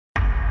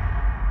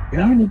You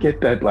know, when you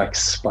get that like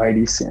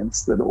spidey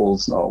sense that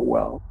all's not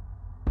well,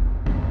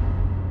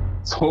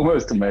 it's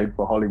almost a made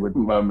for Hollywood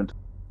moment.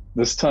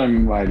 This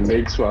time my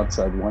legs were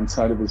outside one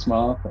side of his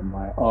mouth and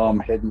my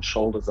arm, head and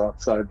shoulders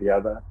outside the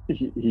other.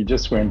 He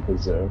just went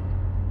berserk.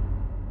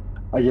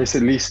 I guess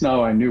at least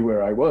now I knew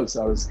where I was.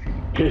 I was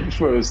head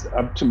first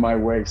up to my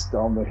waist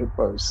down the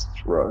hippo's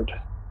throat.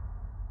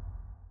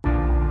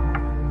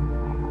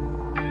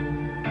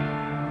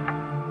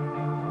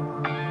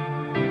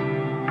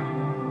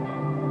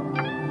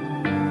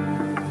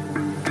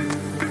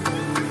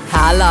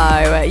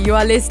 Hello, you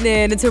are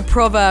listening to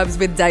Proverbs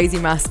with Daisy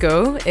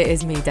Maskell. It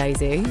is me,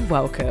 Daisy.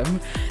 Welcome.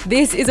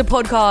 This is a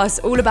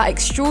podcast all about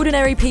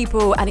extraordinary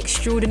people and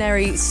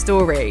extraordinary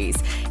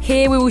stories.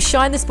 Here we will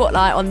shine the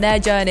spotlight on their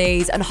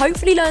journeys and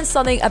hopefully learn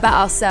something about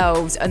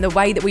ourselves and the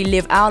way that we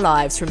live our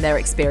lives from their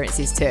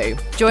experiences too.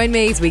 Join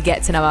me as we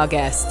get to know our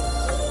guest.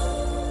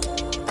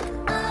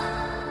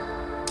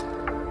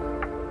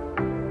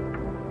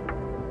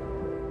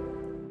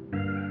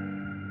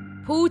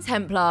 Paul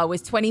Templar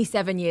was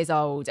 27 years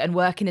old and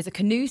working as a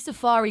canoe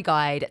safari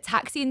guide,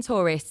 taxiing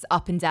tourists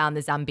up and down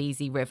the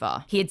Zambezi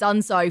River. He had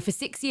done so for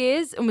 6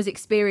 years and was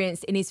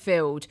experienced in his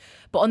field.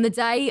 But on the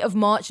day of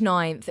March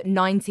 9th,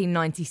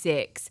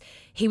 1996,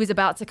 he was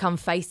about to come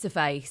face to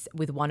face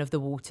with one of the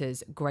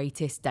water's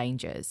greatest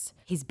dangers.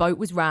 His boat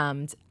was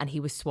rammed and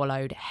he was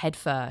swallowed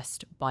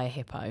headfirst by a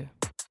hippo.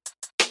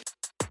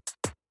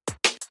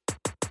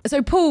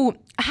 So, Paul,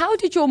 how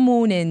did your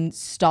morning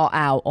start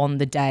out on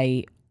the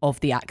day of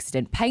the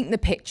accident? Paint the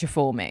picture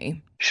for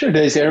me. Sure,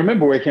 Daisy. I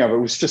remember waking up. It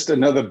was just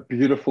another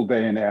beautiful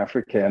day in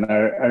Africa. And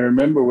I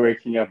remember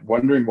waking up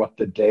wondering what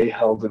the day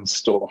held in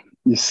store.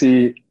 You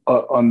see,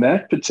 on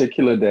that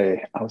particular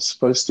day, I was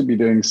supposed to be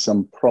doing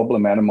some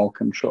problem animal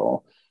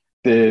control.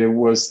 There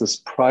was this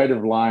pride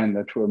of lion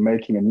that were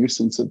making a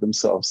nuisance of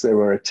themselves. They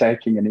were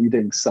attacking and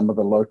eating some of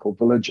the local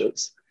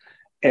villages.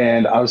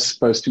 And I was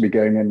supposed to be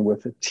going in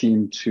with a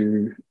team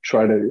to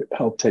try to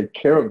help take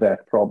care of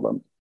that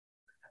problem.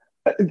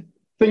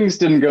 Things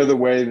didn't go the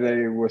way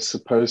they were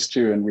supposed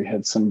to, and we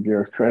had some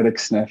bureaucratic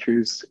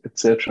snafus,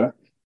 etc.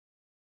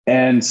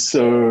 And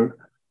so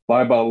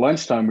by about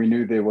lunchtime, we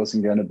knew there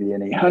wasn't going to be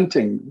any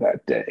hunting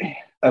that day.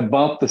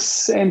 About the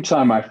same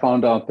time, I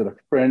found out that a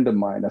friend of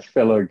mine, a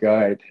fellow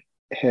guide,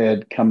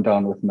 had come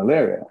down with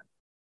malaria,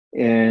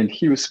 and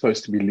he was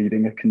supposed to be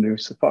leading a canoe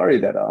safari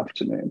that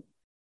afternoon.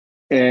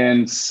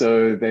 And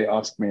so they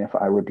asked me if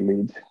I would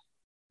lead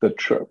the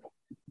trip.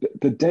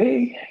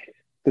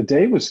 The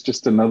day was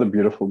just another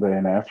beautiful day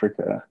in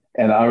Africa.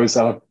 And I was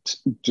out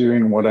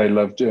doing what I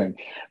love doing.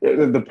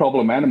 The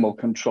problem animal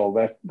control,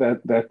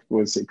 that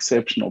was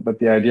exceptional. But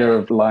the idea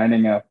of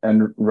lining up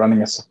and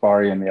running a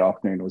safari in the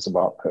afternoon was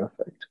about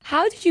perfect.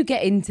 How did you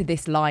get into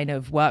this line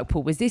of work,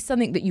 Paul? Was this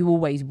something that you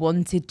always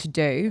wanted to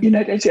do? You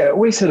know, I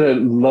always had a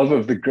love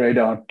of the great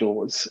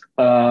outdoors.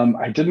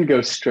 I didn't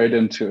go straight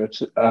into it.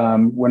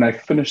 When I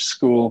finished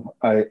school,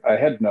 I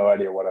had no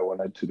idea what I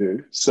wanted to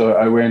do. So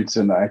I went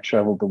and I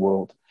traveled the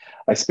world.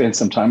 I spent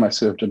some time, I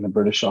served in the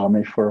British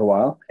Army for a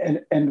while.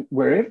 And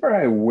wherever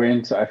I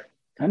went, I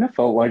kind of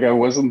felt like I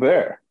wasn't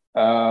there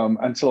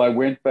until I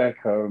went back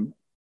home.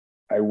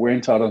 I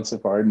went out on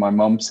safari. My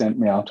mom sent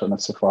me out on a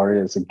safari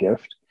as a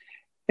gift.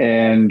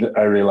 And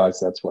I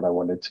realized that's what I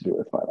wanted to do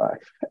with my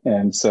life.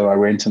 And so I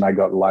went and I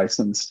got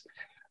licensed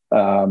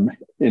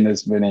in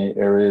as many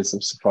areas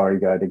of safari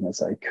guiding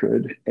as I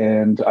could.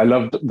 And I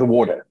loved the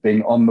water,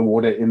 being on the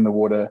water, in the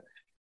water.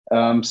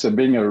 So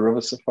being a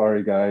river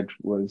safari guide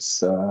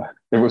was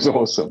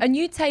awesome. And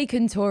you'd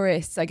taken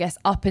tourists, I guess,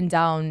 up and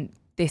down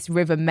this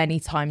river many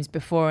times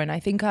before. And I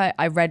think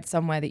I read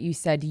somewhere that you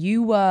said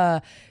you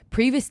were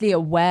previously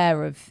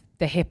aware of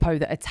the hippo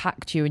that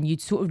attacked you and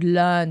you'd sort of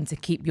learned to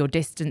keep your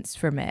distance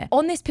from it.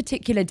 On this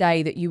particular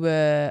day that you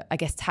were, I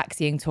guess,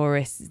 taxiing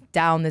tourists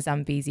down the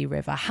Zambezi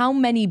River, how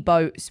many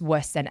boats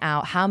were sent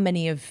out? How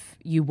many of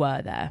you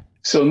were there?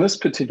 So on this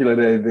particular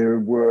day, there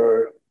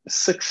were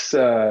 6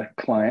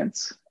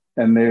 clients.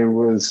 And there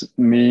was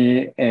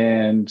me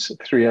and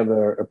 3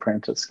 other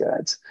apprentice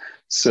guides.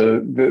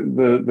 So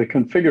the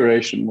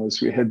configuration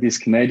was we had these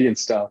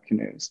Canadian-style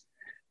canoes.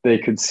 They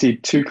could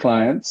seat 2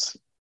 clients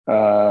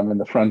in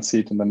the front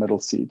seat and the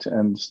middle seat,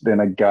 and then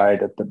a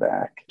guide at the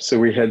back. So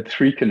we had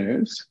 3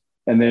 canoes,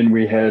 and then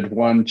we had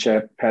one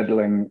chap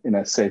paddling in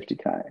a safety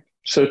kayak.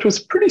 So it was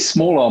a pretty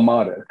small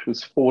armada. It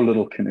was 4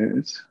 little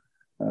canoes.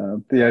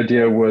 The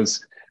idea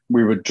was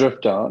we would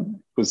drift down.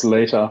 It was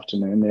late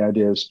afternoon. The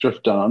idea is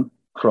drift down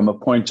from a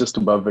point just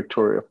above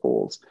Victoria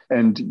Falls.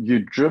 And you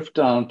drift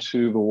down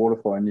to the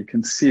waterfall and you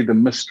can see the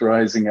mist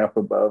rising up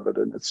above it.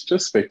 And it's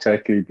just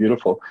spectacularly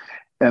beautiful.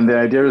 And the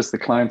idea is the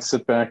clients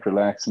sit back,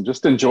 relax, and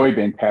just enjoy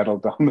being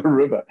paddled down the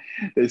river.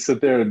 They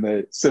sit there and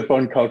they sip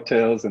on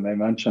cocktails and they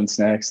munch on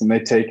snacks and they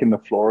take in the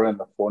flora and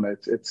the fauna.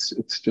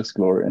 It's just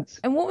glorious.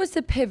 And what was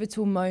the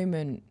pivotal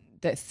moment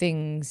that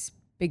things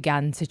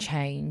began to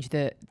change,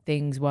 that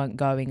things weren't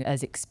going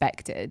as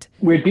expected?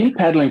 We'd been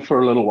paddling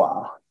for a little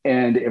while.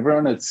 And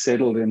everyone had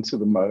settled into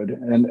the mode.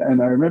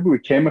 And I remember we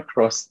came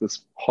across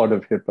this pod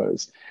of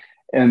hippos.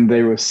 And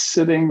they were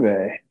sitting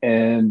there.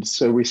 And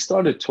so we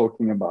started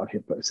talking about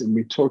hippos, and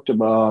we talked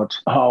about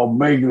how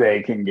big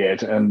they can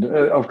get. And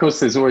of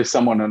course, there's always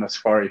someone on a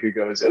safari who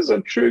goes, is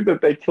it true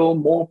that they kill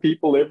more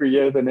people every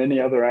year than any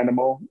other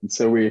animal? And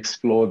so we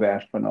explore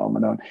that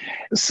phenomenon.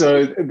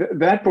 So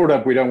that brought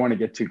up, we don't want to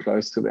get too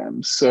close to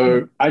them.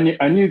 So I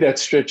knew that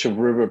stretch of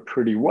river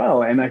pretty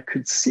well, and I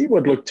could see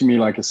what looked to me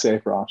like a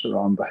safe route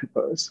around the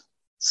hippos.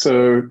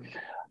 So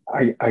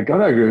I got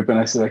our group and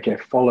I said, okay,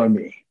 follow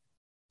me.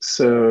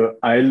 So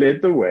I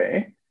led the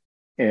way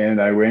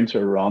and I went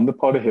around the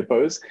pod of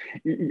hippos.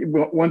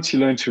 Once you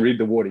learn to read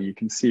the water, you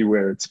can see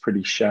where it's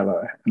pretty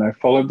shallow. And I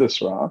followed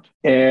this route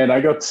and I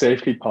got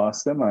safely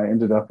past them. I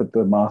ended up at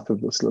the mouth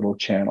of this little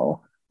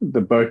channel.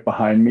 The boat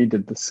behind me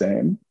did the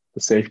same.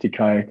 The safety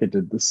kayaker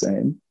did the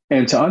same.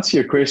 And to answer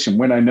your question,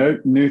 when I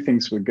knew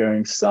things were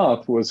going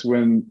south was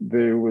when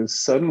there was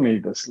suddenly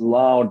this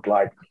loud,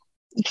 like,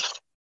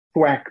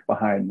 thwack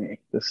behind me,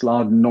 this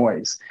loud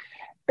noise.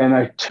 And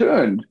I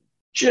turned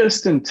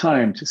just in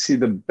time to see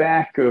the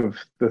back of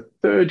the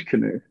third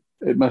canoe.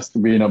 It must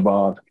have been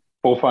about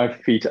 4 or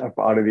 5 feet up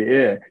out of the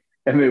air.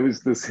 And there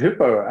was this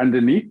hippo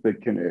underneath the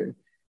canoe.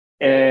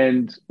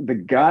 And the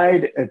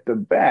guide at the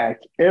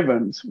back,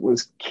 Evans,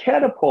 was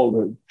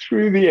catapulted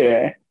through the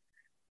air.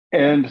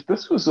 And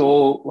this was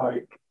all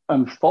like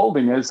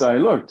unfolding as I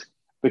looked.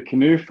 The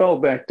canoe fell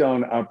back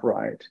down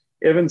upright.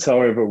 Evans,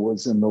 however,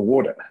 was in the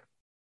water.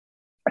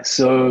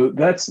 So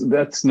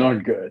that's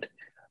not good.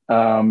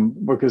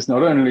 Because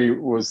not only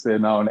was there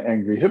now an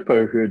angry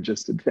hippo who had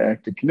just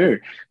attacked a canoe,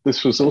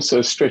 this was also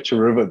a stretch of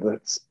river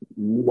that's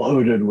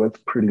loaded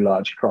with pretty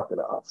large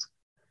crocodiles.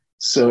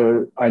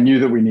 So I knew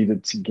that we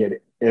needed to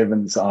get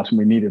Evans out and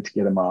we needed to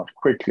get him out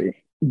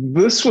quickly.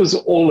 This was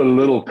all a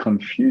little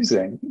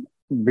confusing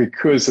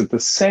because at the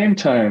same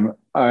time,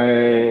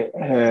 I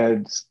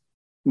had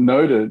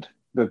noted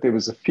that there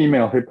was a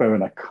female hippo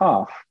and a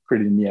calf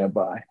pretty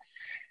nearby.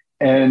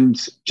 And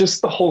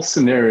just the whole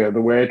scenario,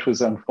 the way it was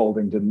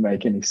unfolding didn't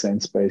make any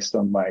sense based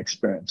on my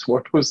experience.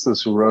 What was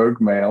this rogue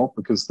male?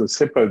 Because this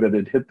hippo that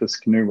had hit this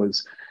canoe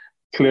was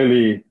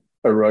clearly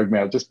a rogue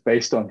male just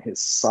based on his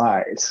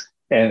size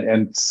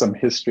and some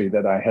history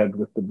that I had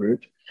with the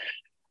brute,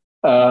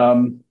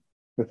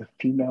 with a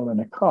female and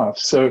a calf.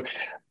 So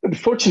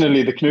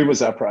fortunately, the canoe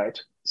was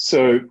upright.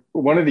 So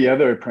one of the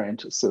other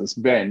apprentices,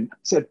 Ben,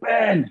 said,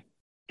 Ben,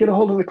 get a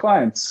hold of the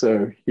clients.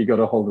 So he got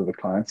a hold of the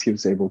clients. He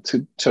was able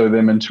to tow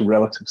them into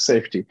relative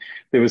safety.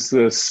 There was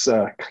this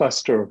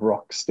cluster of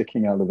rocks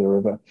sticking out of the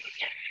river.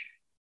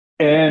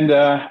 And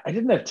I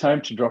didn't have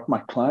time to drop my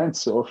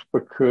clients off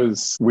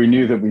because we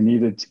knew that we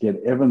needed to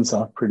get Evans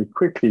out pretty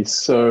quickly.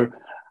 So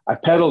I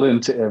paddled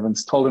into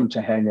Evans, told him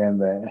to hang in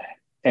there,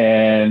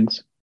 and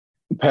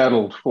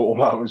paddled for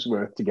all I was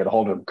worth to get a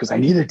hold of him because I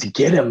needed to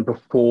get him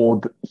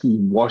before he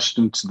washed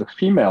into the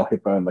female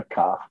hippo and the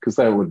calf because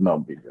that would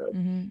not be good.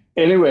 Mm-hmm.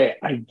 Anyway,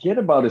 I get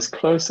about as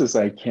close as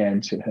I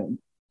can to him,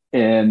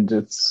 and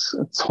it's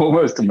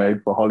almost a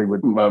made for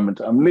Hollywood moment.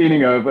 I'm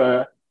leaning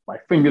over, my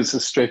fingers are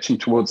stretching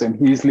towards him,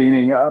 he's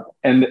leaning up,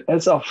 and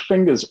as our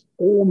fingers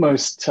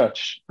almost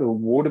touch, the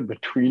water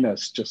between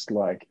us just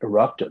like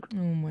erupted. Oh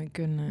my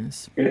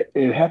goodness.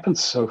 It happened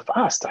so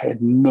fast. I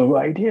had no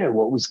idea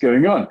what was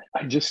going on.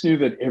 I just knew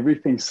that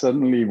everything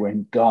suddenly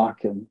went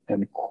dark and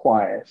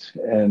quiet.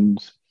 And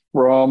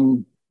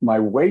from my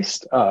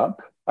waist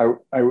up, I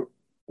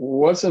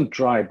wasn't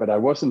dry, but I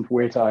wasn't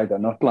wet either,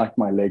 not like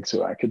my legs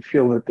were. I could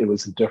feel that there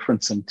was a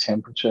difference in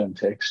temperature and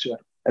texture.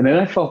 And then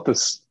I felt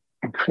this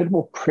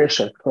incredible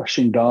pressure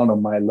crushing down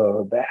on my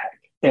lower back.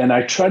 And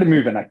I tried to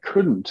move and I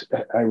couldn't.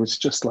 I was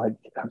just like,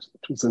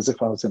 it was as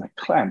if I was in a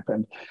clamp.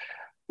 And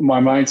my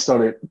mind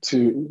started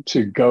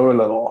to go a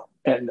little.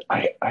 And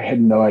I had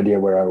no idea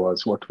where I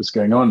was, what was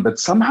going on. But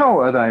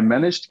somehow I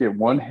managed to get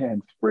one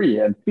hand free.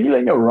 And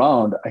feeling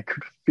around, I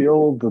could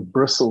feel the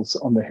bristles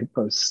on the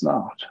hippo's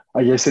snout.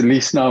 I guess at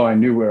least now I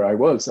knew where I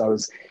was. I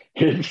was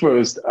head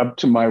first up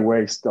to my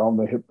waist down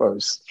the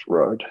hippo's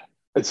throat.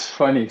 It's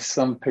funny,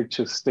 some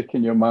pictures stick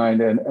in your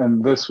mind,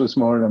 and this was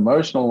more an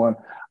emotional one.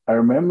 I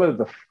remember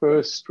the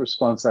first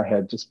response I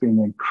had just being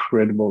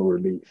incredible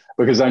relief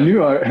because I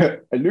knew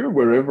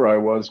wherever I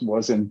was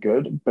wasn't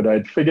good, but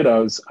I'd figured I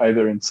was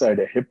either inside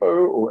a hippo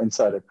or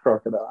inside a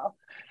crocodile.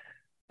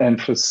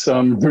 And for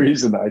some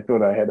reason, I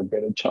thought I had a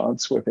better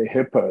chance with a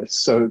hippo.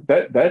 So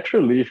that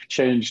relief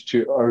changed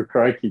to, oh,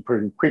 crikey,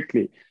 pretty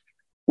quickly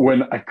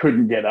when I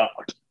couldn't get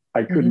out.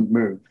 I couldn't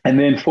move. And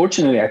then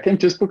fortunately, I think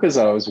just because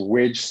I was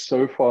wedged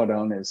so far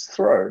down his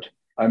throat,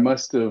 I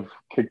must have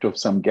kicked off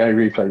some gag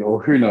reflex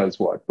or who knows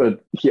what.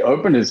 But he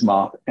opened his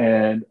mouth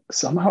and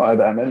somehow I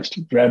managed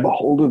to grab a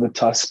hold of the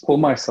tusk, pull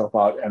myself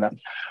out, and I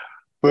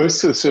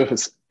burst to the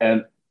surface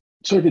and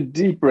took a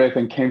deep breath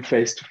and came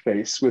face to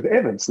face with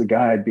Evans, the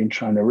guy I'd been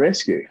trying to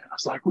rescue. I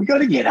was like, we got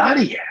to get out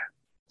of here.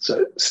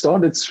 So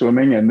started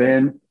swimming, and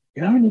then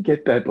when you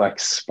get that like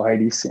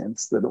spidey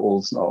sense that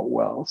all's not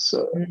well.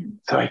 So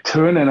I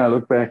turn and I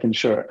look back and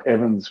sure,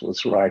 Evans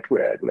was right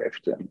where I'd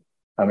left him.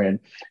 I mean,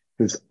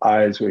 his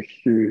eyes were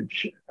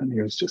huge, and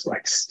he was just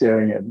like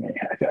staring at me.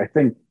 I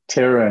think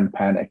terror and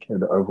panic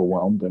had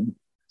overwhelmed him.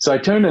 So I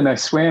turned and I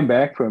swam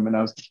back for him, and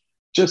I was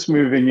just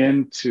moving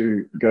in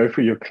to go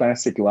for your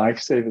classic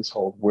lifesavers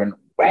hold when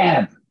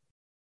wham,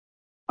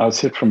 I was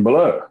hit from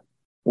below.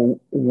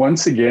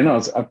 Once again, I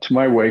was up to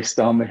my waist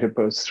down the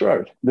hippo's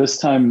throat. This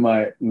time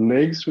my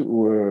legs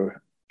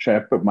were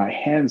trapped, but my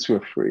hands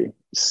were free.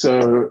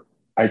 So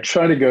I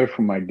tried to go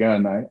for my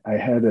gun. I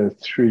had a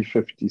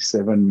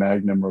 357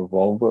 Magnum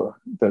revolver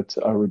that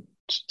I would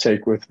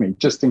take with me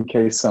just in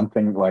case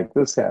something like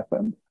this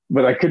happened.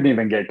 But I couldn't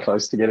even get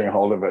close to getting a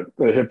hold of it.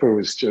 The hippo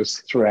was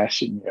just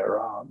thrashing me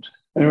around.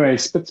 Anyway, he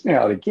spits me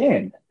out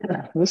again.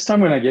 This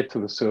time when I get to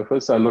the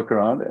surface, I look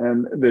around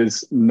and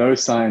there's no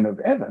sign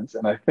of Evans.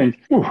 And I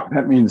think,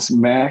 that means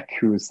Mac,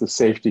 who was the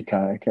safety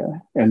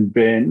kayaker, and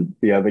Ben,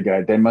 the other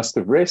guy, they must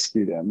have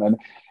rescued him.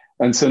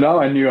 And so now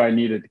I knew I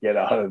needed to get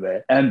out of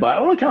there. And by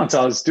all accounts,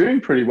 I was doing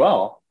pretty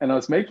well and I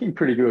was making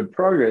pretty good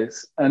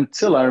progress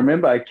until I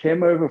remember I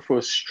came over for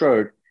a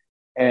stroke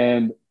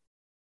and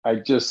I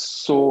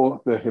just saw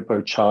the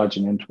hippo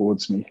charging in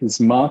towards me. His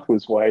mouth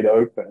was wide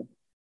open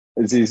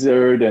as he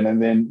zeroed in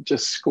and then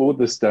just scored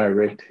this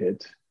direct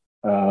hit.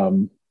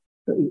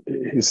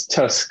 His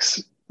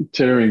tusks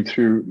tearing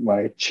through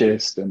my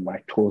chest and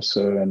my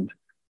torso. And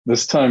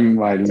this time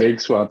my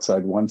legs were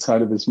outside one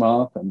side of his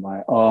mouth and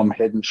my arm,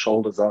 head and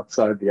shoulders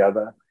outside the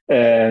other.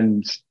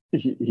 And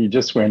he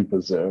just went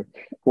berserk.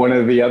 One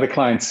of the other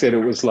clients said it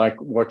was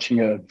like watching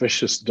a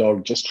vicious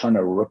dog just trying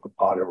to rip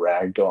apart a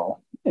rag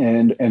doll.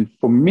 And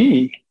for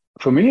me,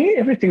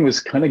 everything was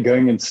kind of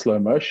going in slow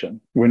motion.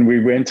 When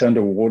we went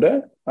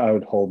underwater, I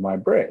would hold my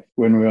breath.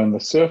 When we were on the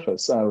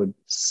surface, I would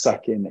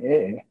suck in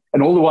air.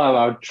 And all the while,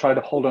 I would try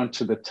to hold on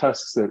to the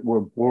tusks that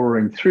were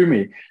boring through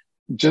me,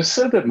 just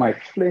so that my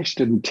flesh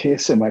didn't tear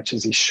so much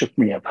as he shook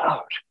me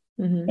about.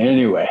 Mm-hmm.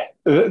 Anyway,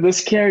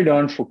 this carried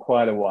on for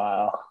quite a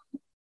while.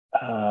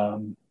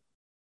 And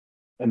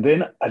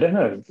then, I don't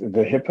know,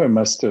 the hippo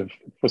must have,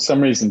 for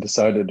some reason,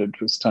 decided it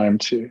was time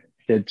to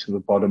head to the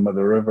bottom of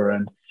the river.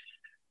 And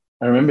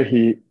I remember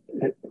he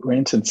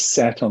went and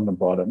sat on the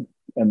bottom.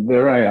 And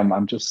there I am.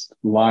 I'm just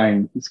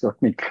lying. He's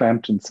got me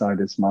clamped inside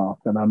his mouth.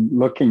 And I'm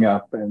looking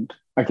up and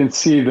I can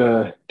see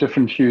the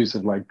different hues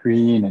of like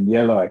green and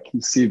yellow. I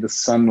can see the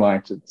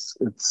sunlight.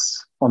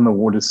 It's on the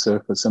water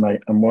surface. And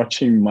I'm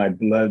watching my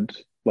blood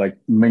like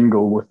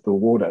mingle with the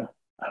water.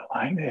 I'm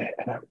lying there.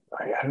 And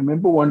I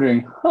remember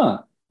wondering,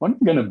 when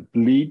I'm going to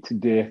bleed to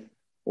death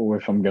or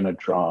if I'm going to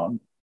drown.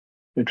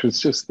 It was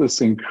just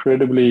this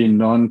incredibly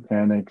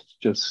non-panicked,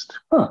 just,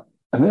 And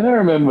then I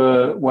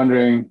remember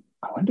wondering,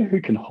 I wonder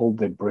who can hold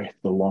their breath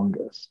the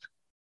longest.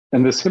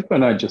 And this hippo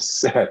and I just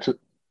sat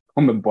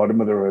on the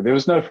bottom of the river. There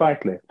was no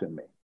fight left in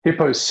me.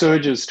 Hippo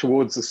surges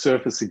towards the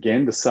surface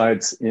again,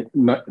 decides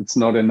it's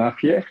not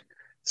enough yet,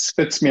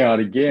 spits me out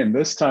again.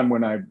 This time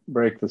when I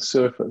break the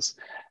surface,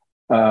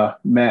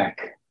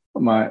 Mac,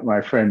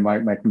 my friend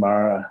Mike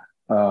McMara,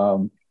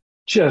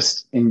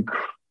 just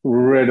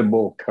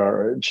incredible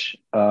courage.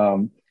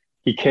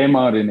 He came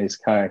out in his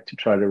kayak to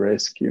try to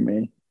rescue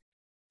me.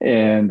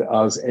 And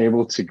I was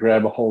able to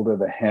grab a hold of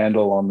the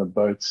handle on the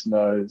boat's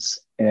nose.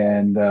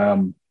 And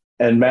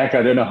Mac,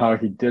 I don't know how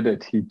he did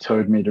it. He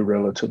towed me to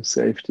relative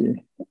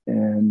safety.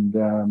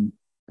 And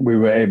we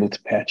were able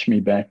to patch me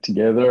back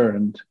together.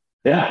 And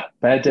yeah,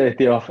 bad day at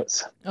the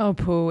office. Oh,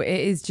 Paul, it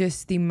is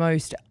just the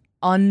most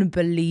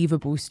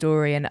unbelievable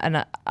story.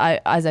 And I,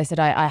 as I said,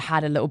 I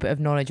had a little bit of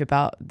knowledge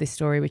about this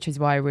story, which is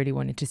why I really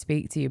wanted to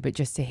speak to you. But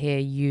just to hear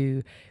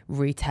you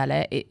retell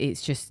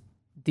it's just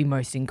the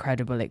most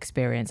incredible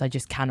experience. I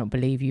just cannot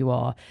believe you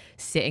are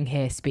sitting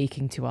here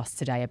speaking to us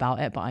today about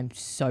it, but I'm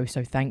so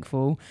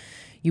thankful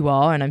you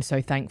are, and I'm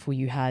so thankful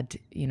you had,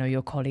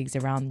 your colleagues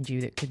around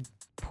you that could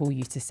pull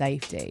you to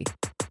safety.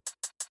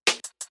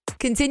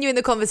 Continuing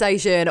the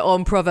conversation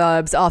on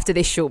Proverbs after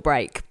this short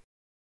break.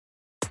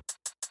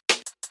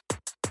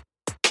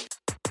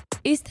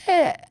 Is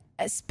there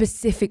a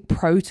specific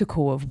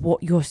protocol of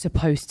what you're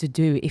supposed to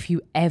do if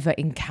you ever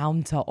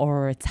encounter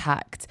or are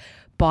attacked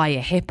by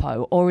a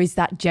hippo, or is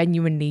that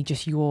genuinely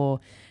just your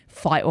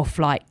fight or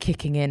flight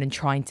kicking in and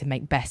trying to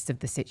make best of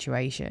the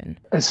situation?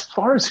 As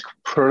far as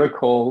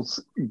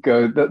protocols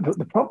go,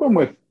 the problem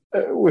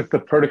with the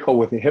protocol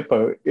with a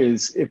hippo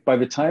is if by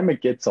the time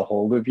it gets a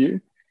hold of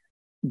you,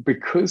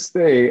 because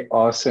they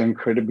are so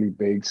incredibly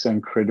big, so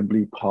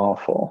incredibly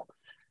powerful,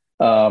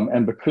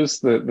 and because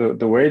the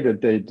way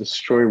that they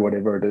destroy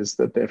whatever it is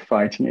that they're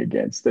fighting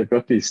against, they've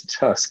got these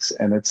tusks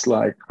and it's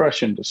like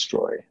crush and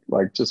destroy,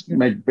 like just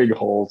make big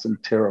holes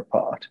and tear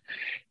apart,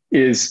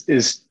 is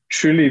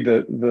truly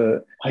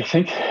I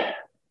think,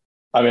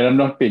 I'm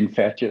not being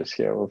fatuous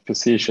here or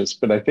facetious,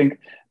 but I think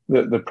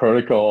the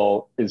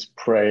protocol is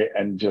pray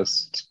and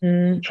just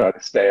try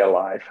to stay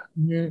alive.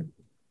 Mm-hmm.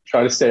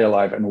 Try to stay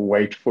alive and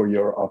wait for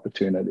your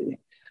opportunity.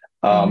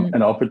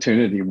 An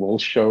opportunity will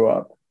show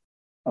up.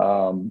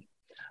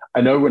 I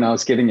know when I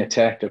was getting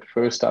attacked, at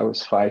first I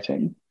was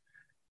fighting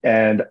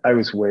and I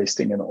was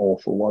wasting an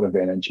awful lot of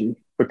energy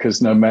because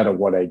no matter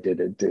what I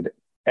did,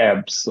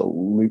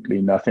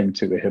 absolutely nothing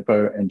to the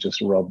hippo and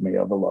just robbed me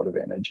of a lot of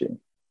energy.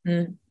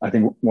 Mm. I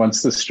think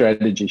once the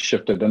strategy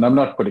shifted, and I'm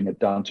not putting it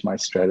down to my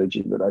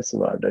strategy that I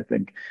survived, I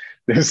think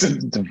there's a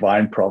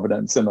divine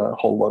providence and a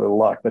whole lot of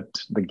luck that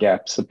the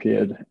gaps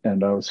appeared.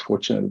 And I was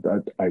fortunate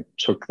that I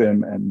took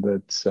them and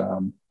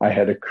that I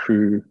had a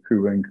crew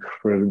who were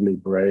incredibly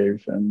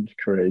brave and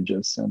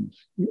courageous and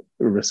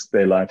risked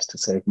their lives to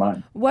save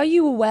mine. Were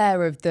you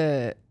aware of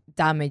the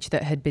damage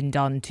that had been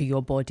done to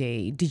your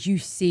body? Did you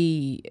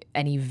see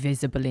any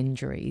visible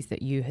injuries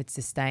that you had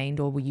sustained,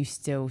 or were you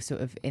still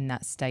sort of in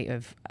that state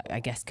of,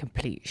 I guess,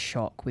 complete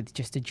shock with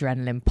just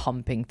adrenaline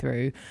pumping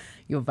through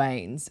your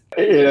veins?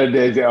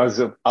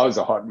 I was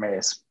a hot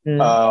mess.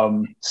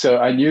 So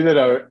I knew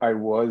that I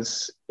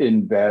was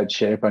in bad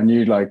shape. I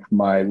knew like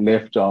my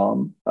left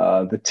arm,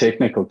 the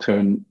technical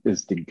term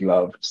is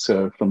degloved.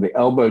 So from the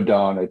elbow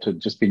down, it had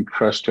just been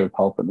crushed to a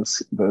pulp and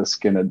the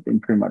skin had been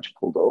pretty much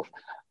pulled off.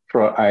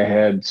 I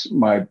had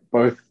I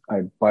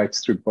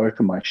bites through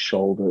both of my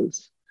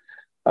shoulders.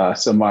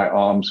 So my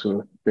arms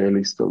were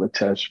barely still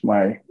attached.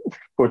 My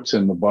foot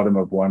and the bottom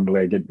of one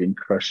leg had been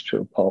crushed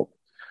to a pulp.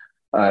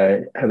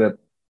 I had a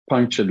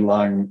punctured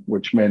lung,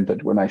 which meant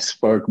that when I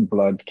spoke,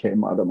 blood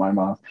came out of my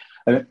mouth.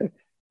 And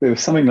there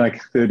was something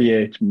like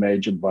 38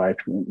 major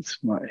bite wounds,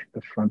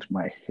 the front of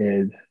my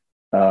head.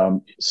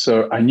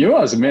 So I knew I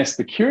was a mess.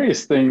 The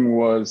curious thing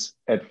was,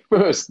 at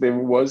first, there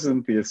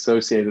wasn't the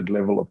associated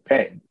level of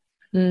pain.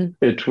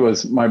 It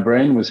was, my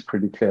brain was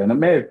pretty clear, and it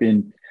may have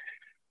been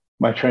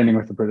my training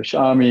with the British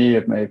Army,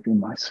 it may have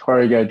been my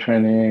safari guide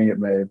training, it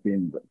may have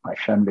been my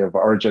family of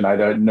origin, I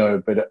don't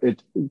know, but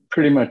it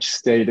pretty much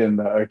stayed in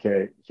the,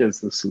 okay, here's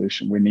the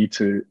solution. We need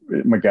to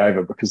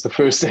MacGyver, because the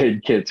first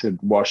aid kit had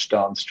washed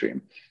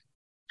downstream.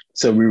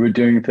 So we were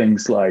doing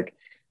things like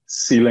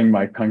sealing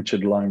my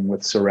punctured lung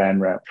with saran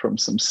wrap from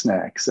some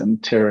snacks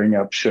and tearing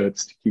up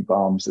shirts to keep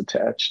arms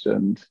attached.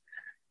 And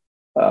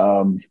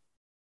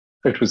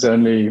it was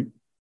only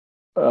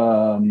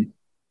a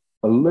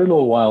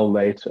little while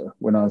later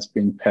when I was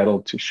being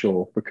paddled to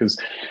shore, because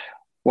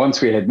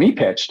once we had me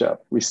patched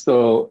up, we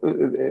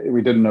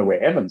didn't know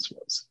where Evans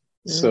was.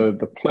 So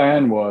the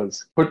plan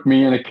was put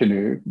me in a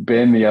canoe,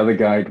 Ben, the other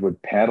guide,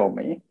 would paddle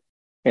me,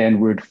 and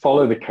we'd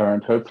follow the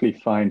current, hopefully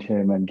find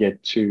him and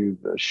get to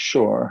the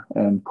shore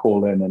and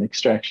call in an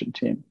extraction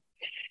team.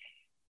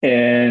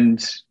 And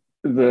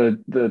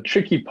the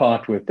tricky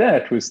part with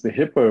that was the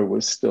hippo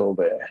was still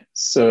there.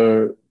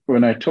 So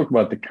when I talk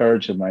about the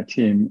courage of my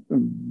team,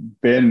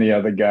 Ben, the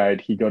other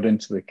guide, he got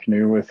into the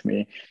canoe with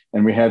me,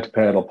 and we had to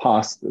paddle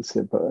past this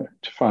hippo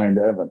to find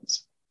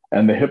Evans.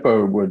 And the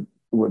hippo would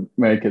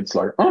make its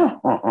like,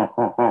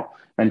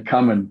 and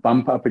come and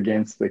bump up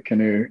against the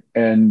canoe.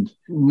 And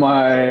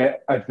I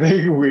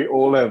think we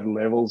all have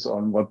levels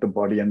on what the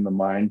body and the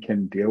mind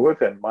can deal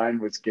with. And mine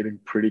was getting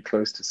pretty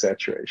close to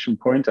saturation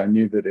point. I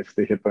knew that if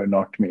the hippo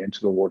knocked me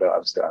into the water, I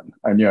was done.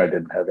 I knew I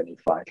didn't have any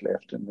fight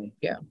left in me.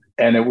 Yeah.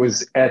 And it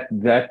was at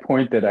that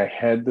point that I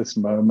had this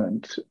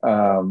moment.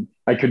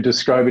 I could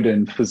describe it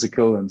in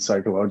physical and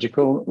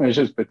psychological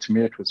measures, but to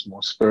me, it was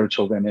more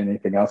spiritual than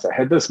anything else. I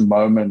had this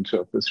moment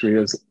of this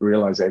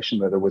realization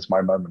that it was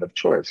my moment of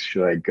choice.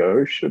 Should I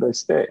go? Should I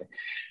stay?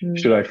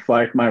 Should I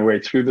fight my way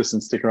through this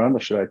and stick around,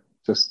 or should I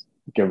just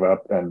give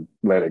up and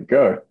let it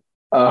go?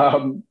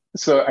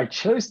 So I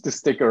chose to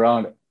stick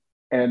around.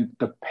 And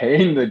the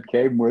pain that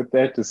came with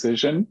that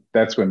decision,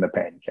 that's when the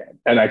pain came.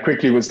 And I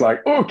quickly was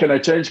like, oh, can I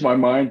change my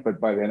mind?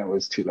 But by then it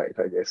was too late,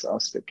 I guess. I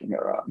was sticking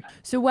around.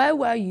 So where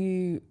were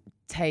you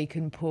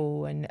taken,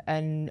 Paul?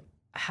 And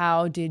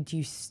how did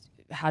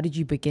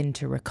you begin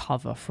to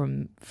recover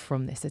from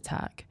this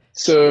attack?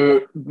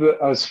 So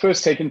I was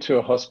first taken to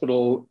a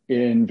hospital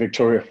in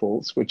Victoria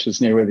Falls, which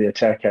is near where the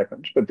attack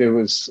happened. But there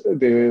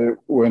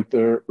weren't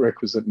the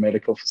requisite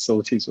medical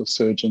facilities or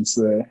surgeons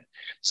there.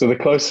 So the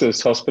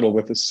closest hospital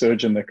with a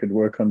surgeon that could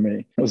work on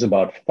me was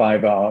about a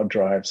 5-hour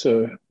drive.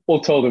 So all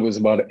told, it was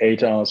about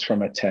 8 hours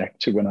from attack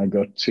to when I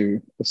got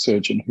to a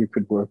surgeon who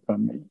could work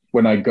on me.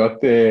 When I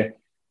got there,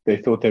 they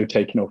thought they were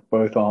taking off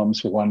both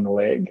arms, one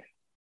leg.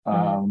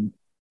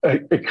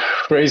 A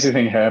crazy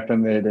thing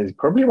happened there. There's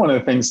probably one of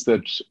the things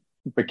that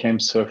became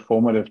so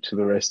formative to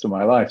the rest of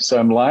my life. So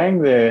I'm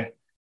lying there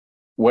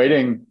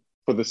waiting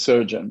for the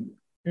surgeon.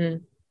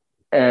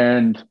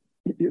 And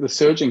the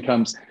surgeon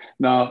comes.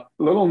 Now,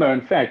 little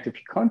known fact, if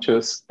you're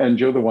conscious and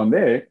you're the one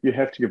there, you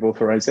have to give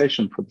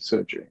authorization for the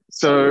surgery.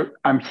 So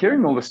I'm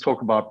hearing all this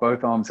talk about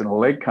both arms and a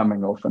leg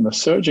coming off, and the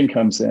surgeon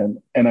comes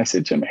in, and I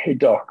said to him, hey,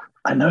 doc,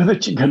 I know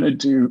that you're going to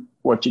do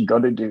what you got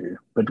to do,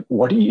 but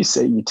what do you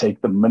say you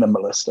take the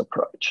minimalist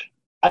approach?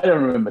 I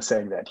don't remember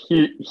saying that.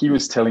 He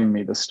was telling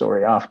me the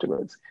story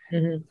afterwards.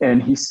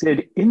 And he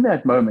said in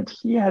that moment,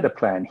 he had a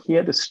plan. He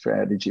had a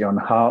strategy on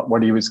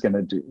what he was going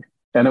to do.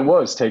 And it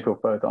was take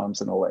off both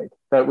arms and a leg.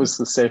 That was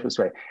the safest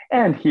way.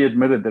 And he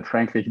admitted that,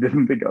 frankly, he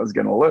didn't think I was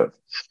going to live.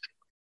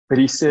 But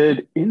he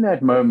said, in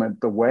that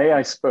moment, the way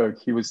I spoke,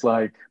 he was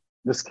like,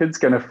 this kid's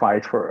going to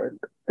fight for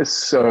it.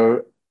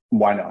 So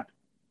why not?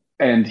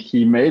 And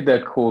he made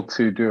that call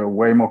to do a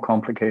way more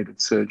complicated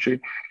surgery.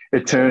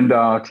 It turned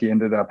out he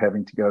ended up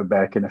having to go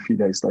back in a few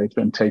days later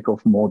and take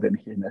off more than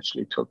he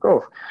initially took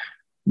off.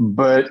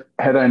 But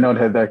had I not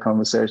had that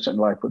conversation,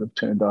 life would have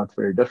turned out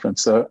very different.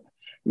 So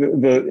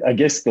I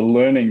guess the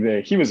learning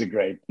there, he was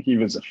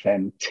a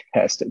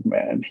fantastic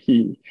man.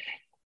 He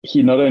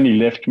not only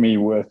left me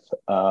with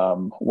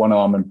one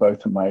arm and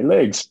both of my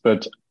legs,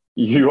 but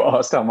you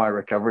asked how my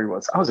recovery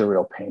was. I was a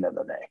real pain in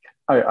the neck.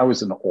 I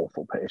was an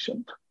awful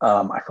patient.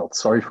 I felt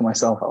sorry for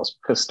myself. I was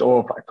pissed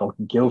off. I felt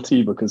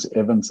guilty because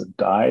Evans had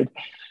died.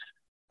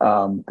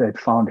 They'd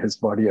found his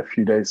body a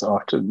few days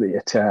after the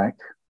attack.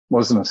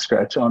 Wasn't a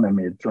scratch on him.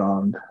 He had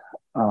drowned.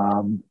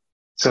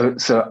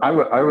 So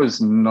I was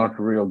not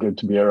real good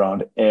to be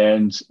around.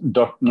 And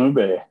Dr.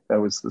 Nube, that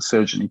was the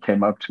surgeon, he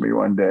came up to me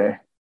one day.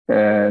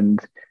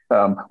 And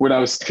when I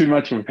was too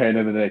much of a pain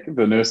in the neck,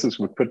 the nurses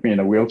would put me in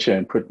a wheelchair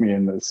and put me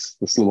in this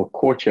little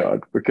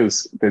courtyard,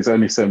 because there's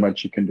only so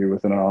much you can do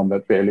with an arm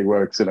that barely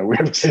works in a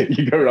wheelchair.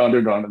 You go round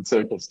and round in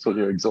circles till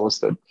you're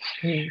exhausted.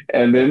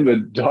 And then the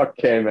doc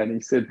came and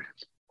he said,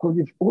 well,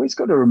 you've always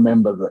got to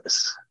remember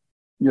this.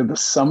 You're the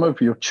sum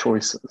of your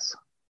choices.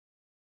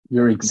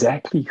 You're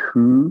exactly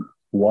who,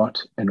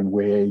 what, and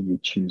where you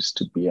choose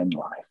to be in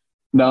life.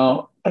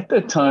 Now, at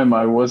that time,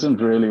 I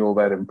wasn't really all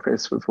that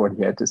impressed with what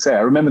he had to say.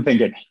 I remember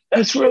thinking,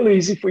 that's real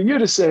easy for you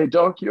to say,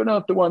 Doc. You're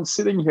not the one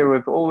sitting here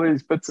with all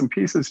these bits and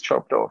pieces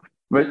chopped off.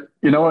 But,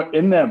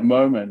 in that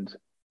moment,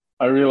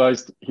 I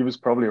realized he was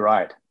probably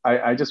right.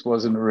 I just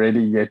wasn't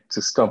ready yet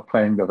to stop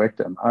playing the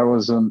victim. I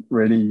wasn't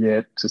ready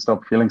yet to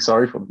stop feeling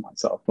sorry for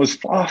myself. It was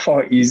far,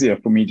 far easier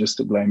for me just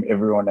to blame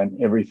everyone and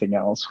everything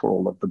else for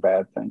all of the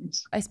bad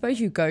things. I suppose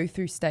you go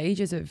through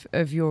stages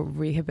of your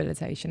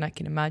rehabilitation, I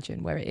can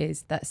imagine, where it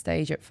is that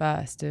stage at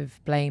first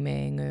of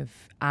blaming, of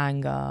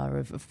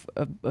anger,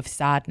 of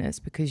sadness,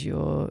 because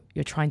you're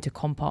trying to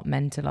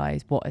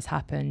compartmentalize what has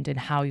happened and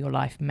how your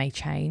life may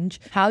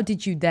change. How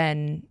did you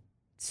then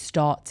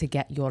start to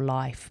get your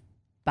life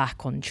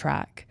back on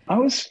track? I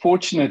was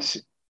fortunate,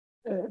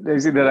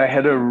 Daisy, that I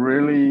had a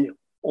really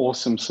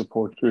awesome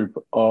support group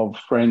of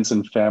friends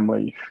and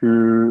family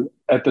who,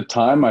 at the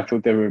time, I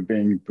thought they were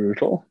being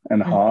brutal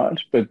and hard,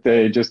 but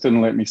they just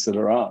didn't let me sit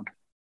around.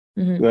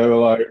 They were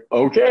like,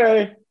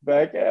 okay,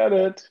 back at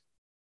it.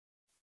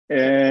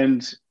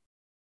 And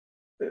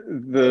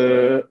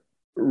the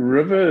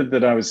river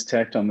that I was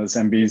attacked on, the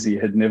Zambezi,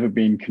 had never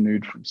been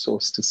canoed from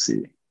source to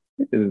sea.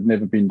 It had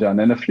never been done.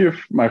 And a few of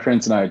my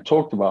friends and I had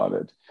talked about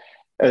it,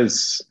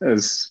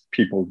 as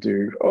people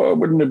do. Oh,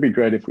 wouldn't it be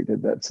great if we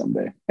did that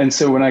someday? And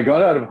so when I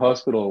got out of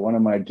hospital, one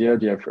of my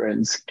dear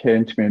friends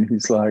came to me and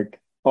he's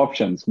like,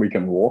 options, we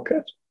can walk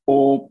it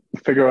or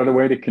figure out a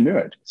way to canoe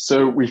it.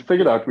 So we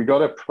figured out, we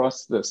got a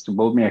prosthetist to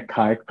build me a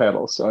kayak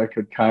paddle so I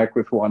could kayak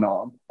with one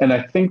arm. And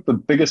I think the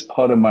biggest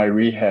part of my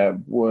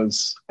rehab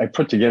was I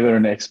put together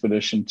an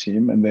expedition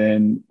team and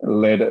then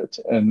led it.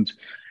 And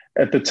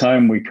at the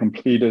time, we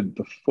completed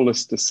the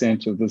fullest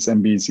descent of the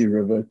Zambezi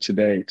River to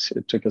date.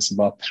 It took us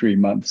about 3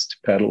 months to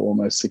paddle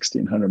almost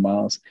 1,600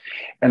 miles.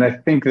 And I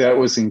think that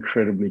was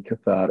incredibly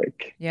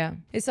cathartic. Yeah.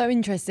 It's so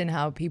interesting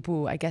how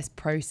people, I guess,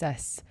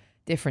 process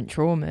different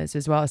traumas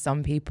as well.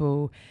 Some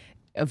people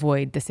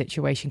avoid the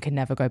situation, can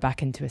never go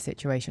back into a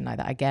situation like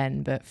that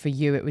again. But for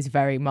you, it was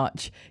very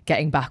much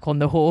getting back on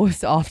the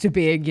horse after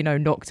being,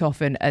 knocked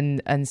off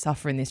and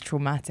suffering this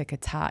traumatic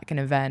attack and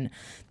event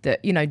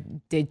that,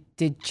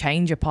 did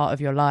change a part of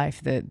your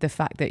life. The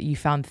fact that you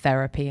found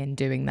therapy in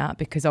doing that,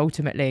 because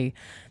ultimately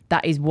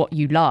that is what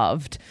you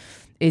loved,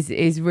 is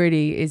a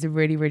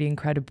really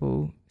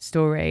incredible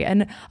story.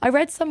 And I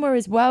read somewhere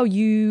as well,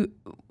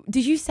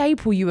 did you say,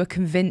 Paul, you were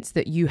convinced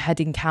that you had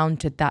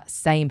encountered that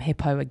same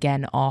hippo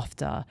again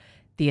after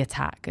the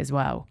attack as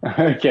well?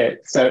 Okay,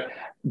 so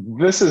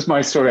this is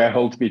my story I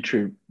hold to be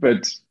true,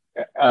 but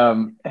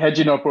had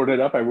you not brought it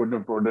up, I wouldn't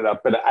have brought it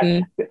up. But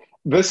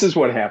this is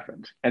what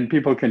happened, and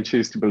people can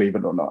choose to believe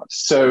it or not.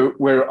 So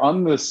we're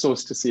on the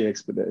Source to Sea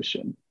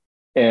expedition,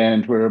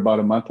 and we're about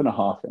a month and a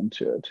half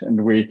into it,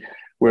 and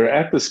we're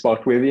at the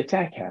spot where the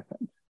attack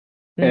happened.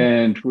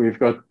 And we've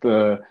got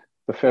the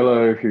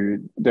fellow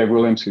Dave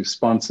Williams, who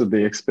sponsored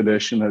the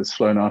expedition, has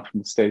flown out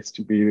from the States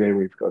to be there.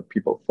 We've got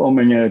people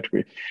filming it.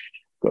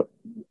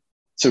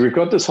 So we've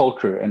got this whole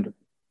crew, and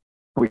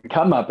we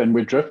come up and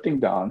we're drifting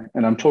down,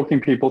 and I'm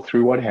talking people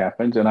through what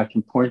happened, and I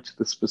can point to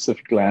the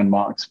specific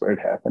landmarks where it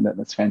happened, and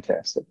it's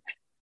fantastic.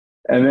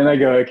 And then I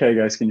go, okay,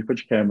 guys, can you put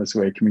your cameras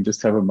away? Can we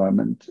just have a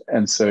moment?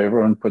 And so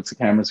everyone puts the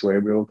cameras away.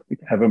 We'll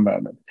have a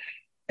moment.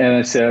 And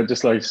I said, I'd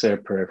just like to say a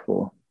prayer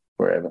for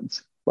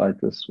Evans.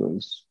 Like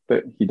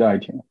that he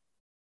died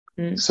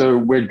here. So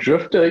we're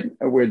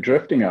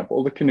drifting up.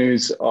 All the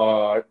canoes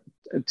are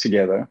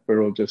together.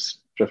 We're all just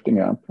drifting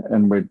up,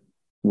 and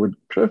we're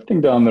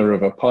drifting down the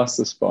river past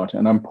the spot.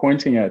 And I'm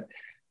pointing at,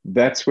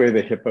 that's where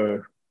the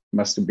hippo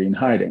must have been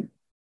hiding.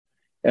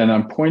 And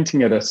I'm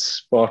pointing at a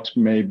spot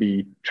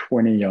maybe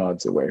 20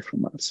 yards away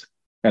from us.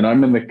 And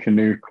I'm in the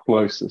canoe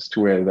closest to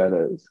where that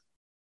is.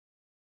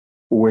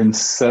 When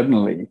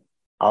suddenly,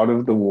 out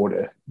of the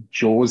water,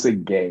 jaws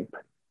agape,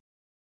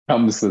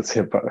 comes this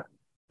hippo.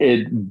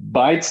 It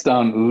bites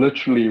down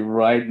literally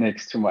right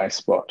next to my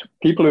spot.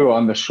 People who were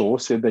on the shore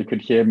said they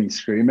could hear me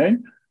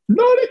screaming,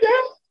 "Not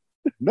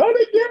again! Not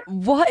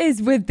again!" What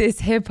is with this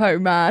hippo,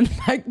 man?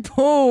 Like,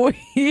 Paul,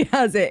 he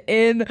has it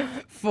in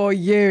for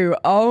you.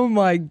 Oh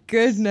my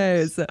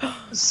goodness.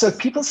 So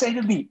people say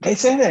to me, they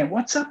say that,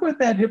 "What's up with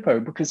that hippo?"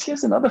 Because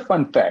here's another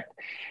fun fact.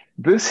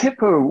 This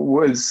hippo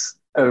was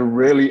a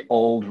really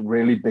old,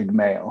 really big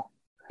male.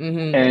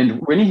 Hmm.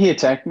 And when he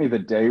attacked me, the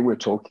day we're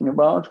talking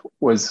about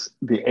was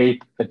the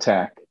eighth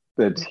attack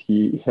that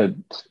he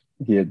had,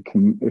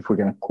 if we're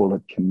going to call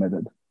it,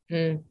 committed.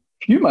 Mm.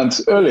 A few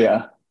months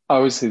earlier, I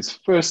was his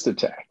first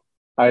attack.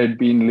 I had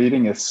been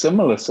leading a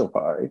similar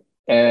safari,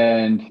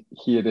 and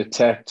he had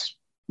attacked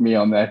me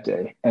on that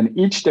day. And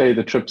each day,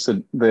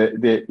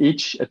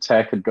 each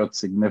attack had got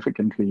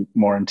significantly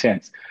more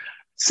intense.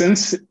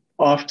 Since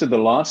after the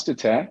last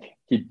attack,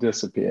 he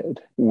disappeared,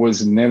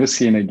 was never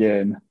seen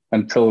again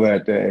until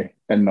that day,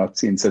 and not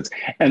seen since.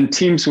 And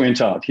teams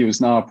went out. He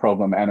was now a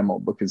problem animal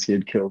because he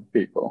had killed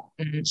people.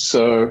 Mhm.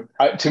 So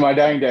to my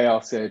dying day, I'll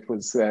say it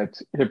was that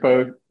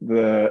Hippo,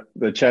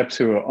 the chaps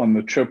who were on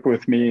the trip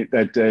with me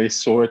that day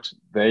saw it.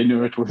 They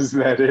knew it was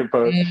that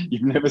Hippo. Mm.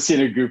 You've never seen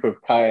a group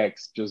of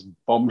kayaks just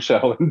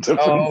bombshell in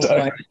different Oh my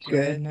directions.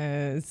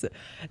 goodness.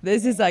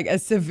 This is like a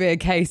severe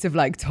case of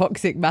like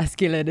toxic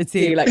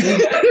masculinity. Like you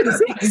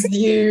just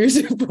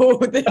exude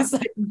for this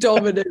like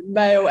dominant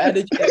male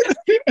energy.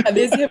 And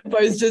this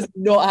hippo's just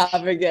not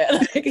having it.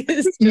 Like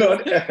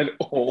Not at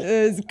all.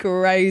 it's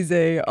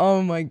crazy.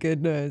 Oh my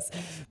goodness.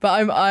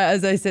 But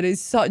as I said,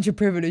 it's such a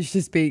privilege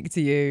to speak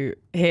to you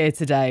here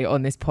today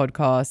on this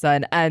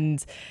podcast.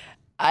 And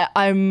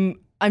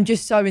I'm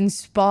just so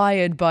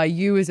inspired by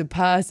you as a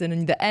person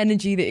and the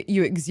energy that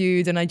you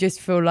exude. And I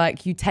just feel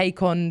like you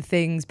take on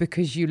things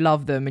because you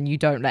love them and you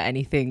don't let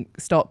anything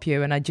stop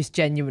you. And I just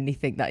genuinely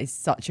think that is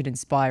such an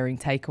inspiring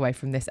takeaway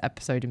from this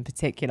episode in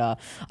particular.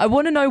 I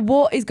want to know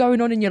what is going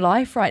on in your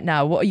life right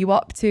now. What are you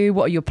up to?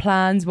 What are your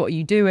plans? What are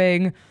you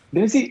doing?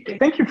 Lizzie,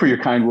 thank you for your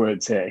kind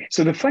words, hey.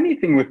 So the funny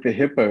thing with the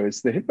hippo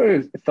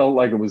felt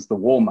like it was the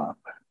warm-up.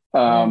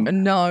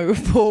 No,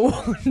 Paul,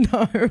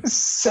 no.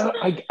 So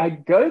I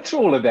go through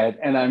all of that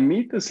and I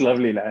meet this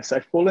lovely lass. I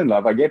fall in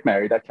love. I get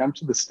married. I come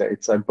to the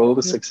States. I build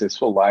a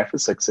successful life, a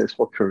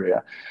successful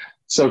career,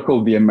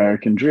 so-called the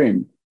American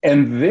dream.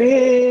 And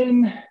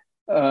then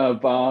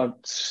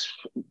about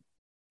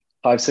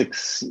 5,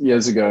 6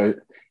 years ago,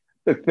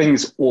 the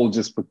things all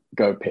just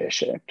go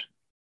pear-shaped.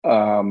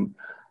 Um,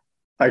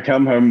 I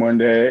come home one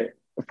day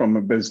from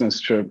a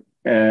business trip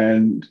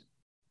and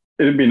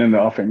it had been in the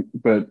offing,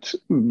 but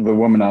the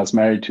woman I was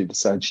married to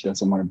decided she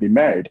doesn't want to be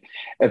married.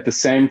 At the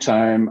same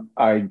time,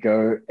 I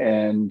go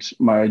and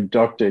my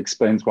doctor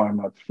explains why I'm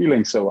not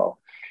feeling so well.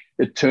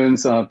 It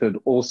turns out that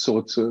all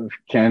sorts of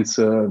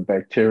cancer,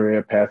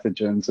 bacteria,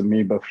 pathogens,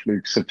 amoeba,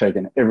 flukes have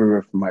taken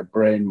everywhere from my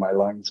brain, my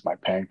lungs, my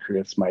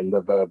pancreas, my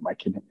liver, my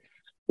kidney.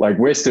 Like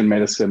Western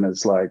medicine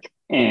is like,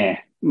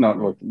 not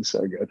looking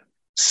so good.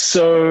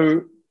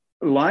 So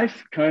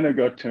life kind of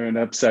got turned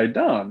upside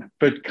down,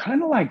 but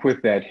kind of like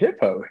with that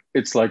hippo,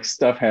 it's like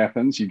stuff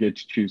happens, you get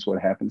to choose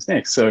what happens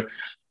next. So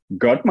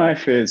got my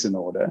affairs in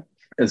order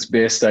as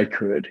best I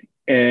could.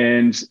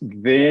 And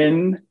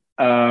then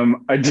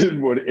I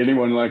did what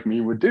anyone like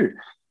me would do.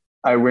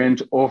 I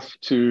went off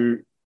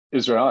to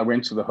Israel. I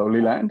went to the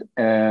Holy Land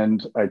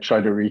and I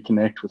tried to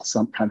reconnect with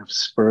some kind of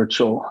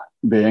spiritual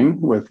being,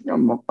 with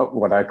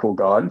what I call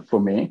God for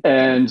me.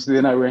 And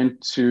then I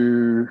went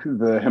to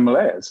the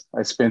Himalayas.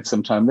 I spent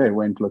some time there,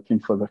 went looking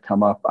for the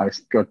Karmapa. I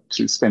got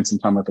to spend some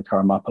time with the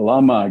Karmapa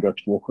Lama. I got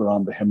to walk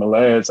around the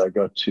Himalayas. I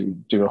got to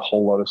do a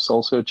whole lot of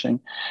soul searching.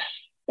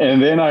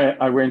 And then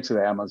I went to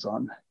the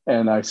Amazon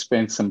and I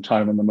spent some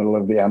time in the middle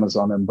of the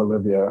Amazon in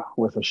Bolivia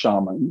with a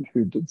shaman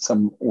who did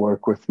some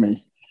work with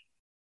me.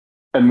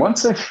 And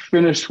once I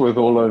finished with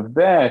all of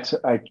that,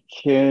 I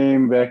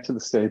came back to the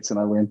States and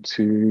I went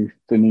to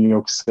the New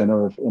York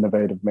Center of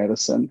Innovative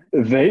Medicine.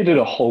 They did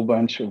a whole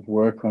bunch of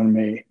work on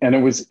me. And it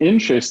was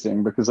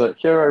interesting because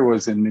here I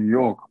was in New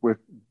York with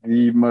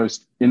the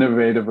most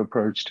innovative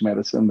approach to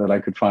medicine that I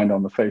could find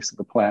on the face of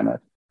the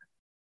planet.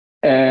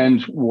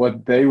 And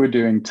what they were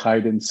doing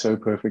tied in so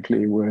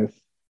perfectly with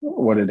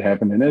what had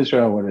happened in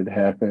Israel, what had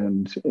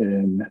happened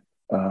in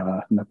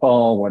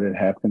Nepal, what had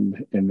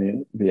happened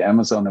in the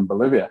Amazon and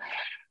Bolivia,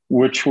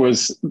 which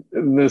was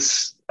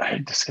this, I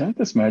discovered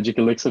this magic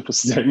elixir for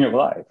staying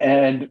alive.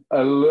 And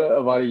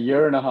about a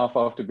year and a half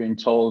after being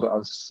told, I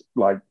was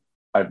like,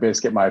 I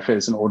best get my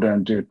affairs in order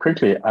and do it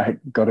quickly, I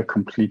got a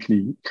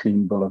completely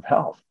clean bill of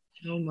health.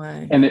 Oh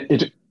my. And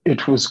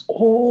it was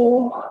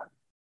all,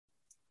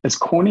 as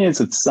corny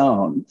as it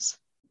sounds,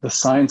 the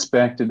science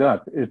backed it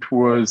up. It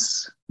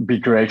was be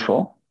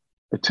grateful.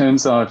 It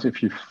turns out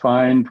if you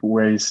find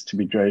ways to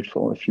be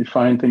grateful, if you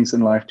find things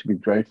in life to be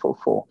grateful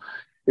for,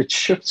 it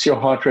shifts your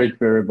heart rate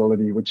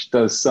variability, which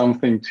does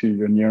something to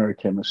your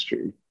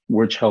neurochemistry,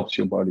 which helps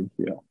your body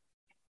heal.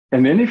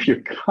 And then if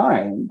you're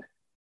kind,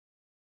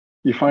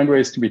 you find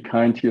ways to be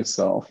kind to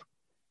yourself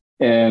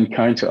and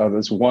kind to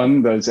others.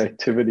 One, those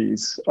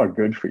activities are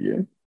good for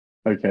you.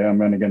 okay,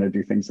 I'm only going to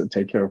do things that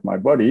take care of my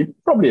body,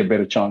 probably a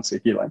better chance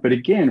of healing. But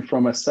again,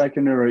 from a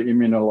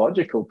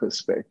psychoneuroimmunological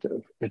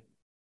perspective, it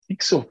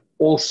kicks off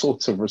all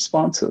sorts of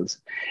responses.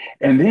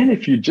 And then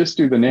if you just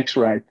do the next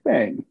right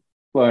thing,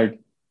 like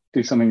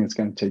do something that's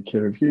going to take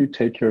care of you,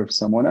 take care of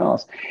someone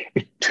else,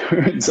 it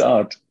turns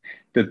out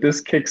that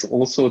this kicks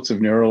all sorts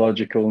of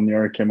neurological,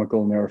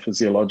 neurochemical,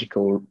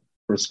 neurophysiological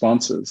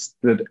responses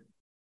that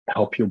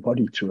help your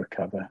body to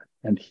recover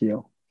and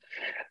heal.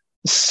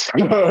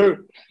 So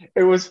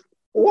it was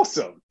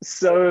awesome.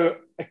 So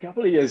a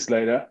couple of years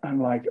later,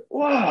 I'm like,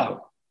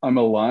 wow, I'm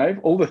alive.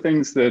 All the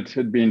things that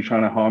had been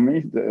trying to harm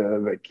me,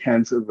 the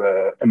cancer,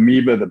 the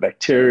amoeba, the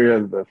bacteria,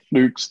 the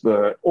flukes,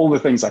 all the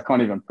things I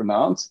can't even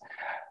pronounce,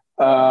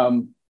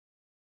 the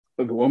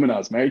woman I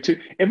was married to,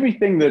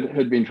 everything that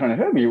had been trying to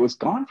hurt me was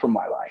gone from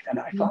my life. And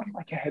I felt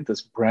like I had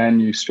this brand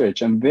new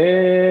stretch. And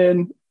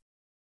then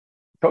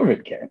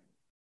COVID came.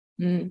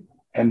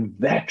 And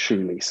that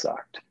truly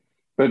sucked.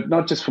 But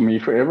not just for me,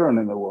 for everyone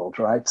in the world,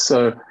 right?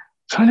 So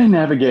trying to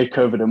navigate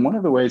COVID. And one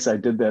of the ways I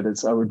did that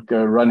is I would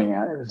go running.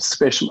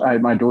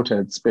 My daughter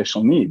had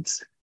special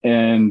needs.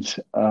 And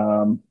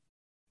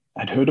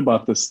I'd heard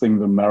about this thing,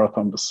 the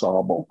Marathon des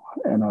Sables,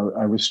 and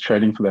I was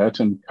training for that.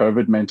 And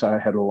COVID meant I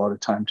had a lot of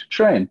time to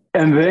train.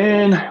 And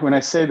then when I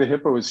say the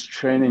Hippo was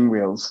training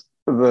wheels,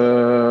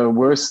 the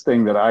worst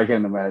thing that I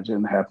can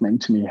imagine happening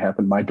to me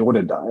happened. My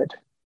daughter died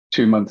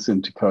 2 months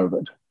into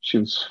COVID. She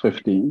was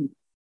 15.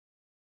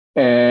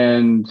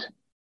 And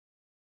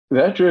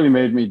that really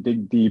made me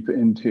dig deep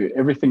into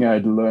everything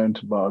I'd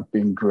learned about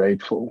being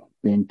grateful,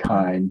 being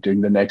kind,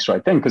 doing the next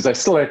right thing, because I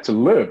still had to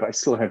live. I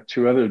still have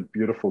 2 other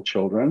beautiful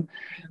children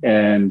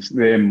and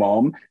their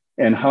mom.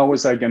 And how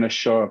was I going to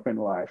show up in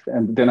life?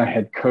 And then I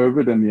had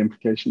COVID and the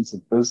implications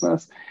of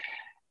business.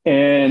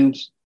 And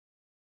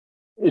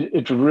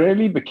it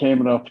really became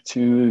an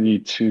opportunity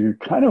to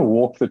kind of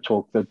walk the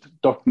talk that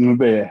Dr.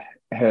 Nube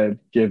had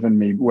given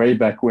me way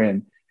back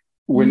when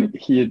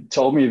he had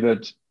told me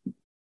that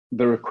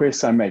the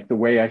requests I make, the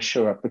way I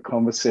show up, the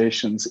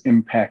conversations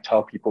impact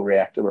how people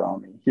react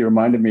around me. He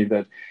reminded me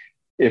that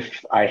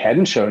if I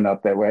hadn't shown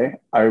up that way,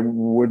 I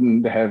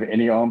wouldn't have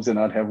any arms and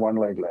I'd have one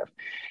leg left.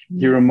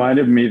 He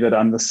reminded me that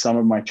I'm the sum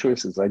of my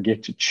choices. I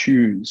get to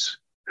choose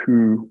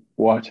who,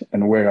 what,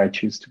 and where I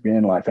choose to be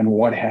in life and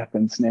what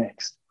happens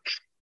next.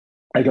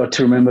 I got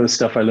to remember the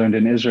stuff I learned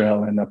in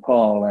Israel and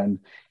Nepal and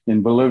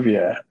in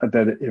Bolivia,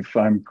 that if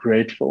I'm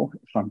grateful,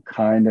 if I'm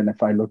kind, and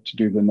if I look to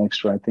do the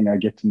next right thing, I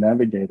get to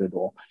navigate it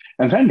all.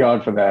 And thank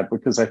God for that,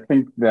 because I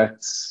think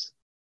that's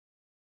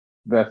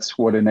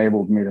what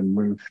enabled me to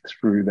move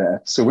through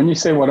that. So when you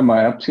say, what am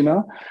I up to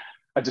now?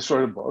 I just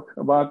wrote a book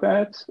about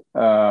that,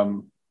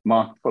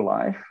 Marked for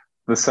Life.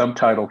 The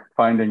subtitle,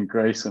 Finding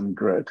Grace and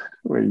Grit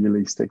Where You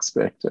Least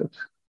Expect It.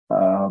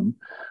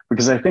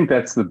 Because I think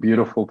that's the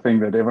beautiful thing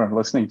that everyone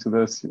listening to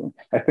this,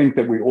 I think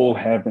that we all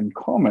have in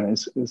common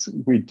is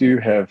we do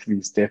have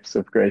these depths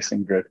of grace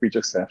and grit. We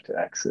just have to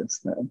access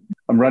them.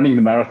 I'm running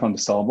the Marathon des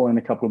Sables in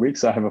a couple of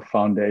weeks. I have a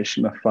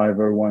foundation, a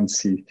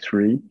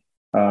 501c3.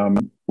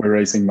 We're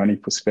raising money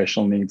for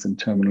special needs and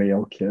terminally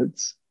ill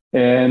kids.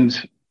 And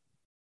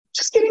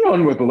just getting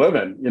on with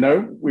living,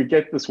 we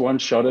get this one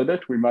shot at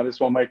it. We might as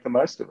well make the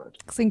most of it.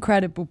 It's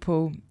incredible,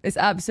 Paul. It's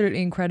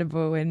absolutely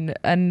incredible. And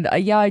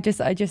yeah, I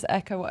just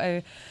echo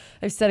what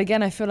I've said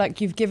again. I feel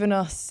like you've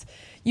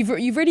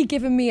really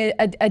given me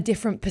a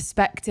different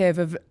perspective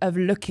of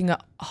looking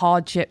at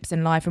hardships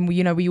in life. And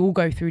we all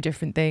go through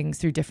different things,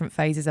 through different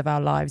phases of our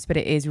lives, but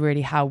it is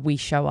really how we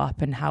show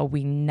up and how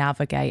we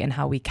navigate and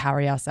how we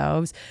carry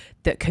ourselves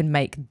that can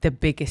make the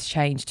biggest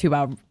change to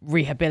our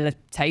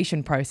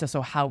rehabilitation process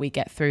or how we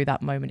get through that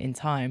moment in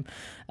time,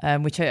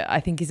 which I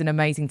think is an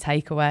amazing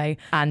takeaway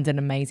and an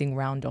amazing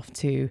round off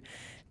to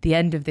the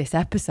end of this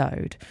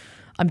episode.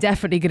 I'm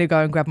definitely going to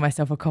go and grab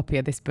myself a copy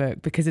of this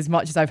book, because as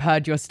much as I've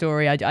heard your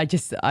story,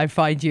 I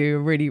find you a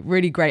really,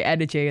 really great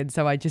energy. And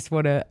so I just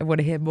want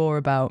to hear more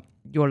about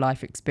your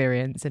life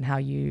experience and how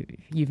you've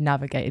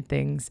navigated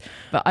things.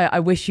 But I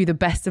wish you the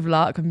best of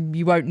luck.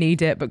 You won't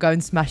need it, but go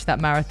and smash that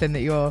marathon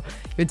that you're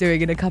doing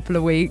in a couple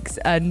of weeks.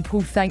 And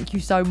Paul, thank you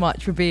so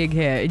much for being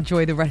here.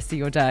 Enjoy the rest of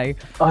your day.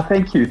 Oh,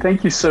 thank you.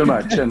 Thank you so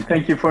much. And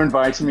thank you for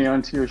inviting me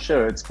onto your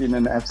show. It's been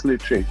an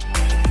absolute treat.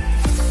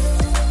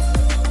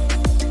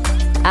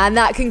 And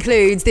that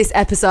concludes this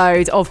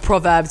episode of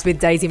Proverbs with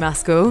Daisy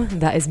Maskell.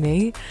 That is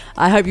me.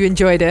 I hope you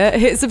enjoyed it.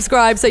 Hit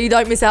subscribe so you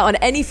don't miss out on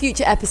any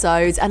future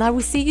episodes, and I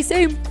will see you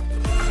soon.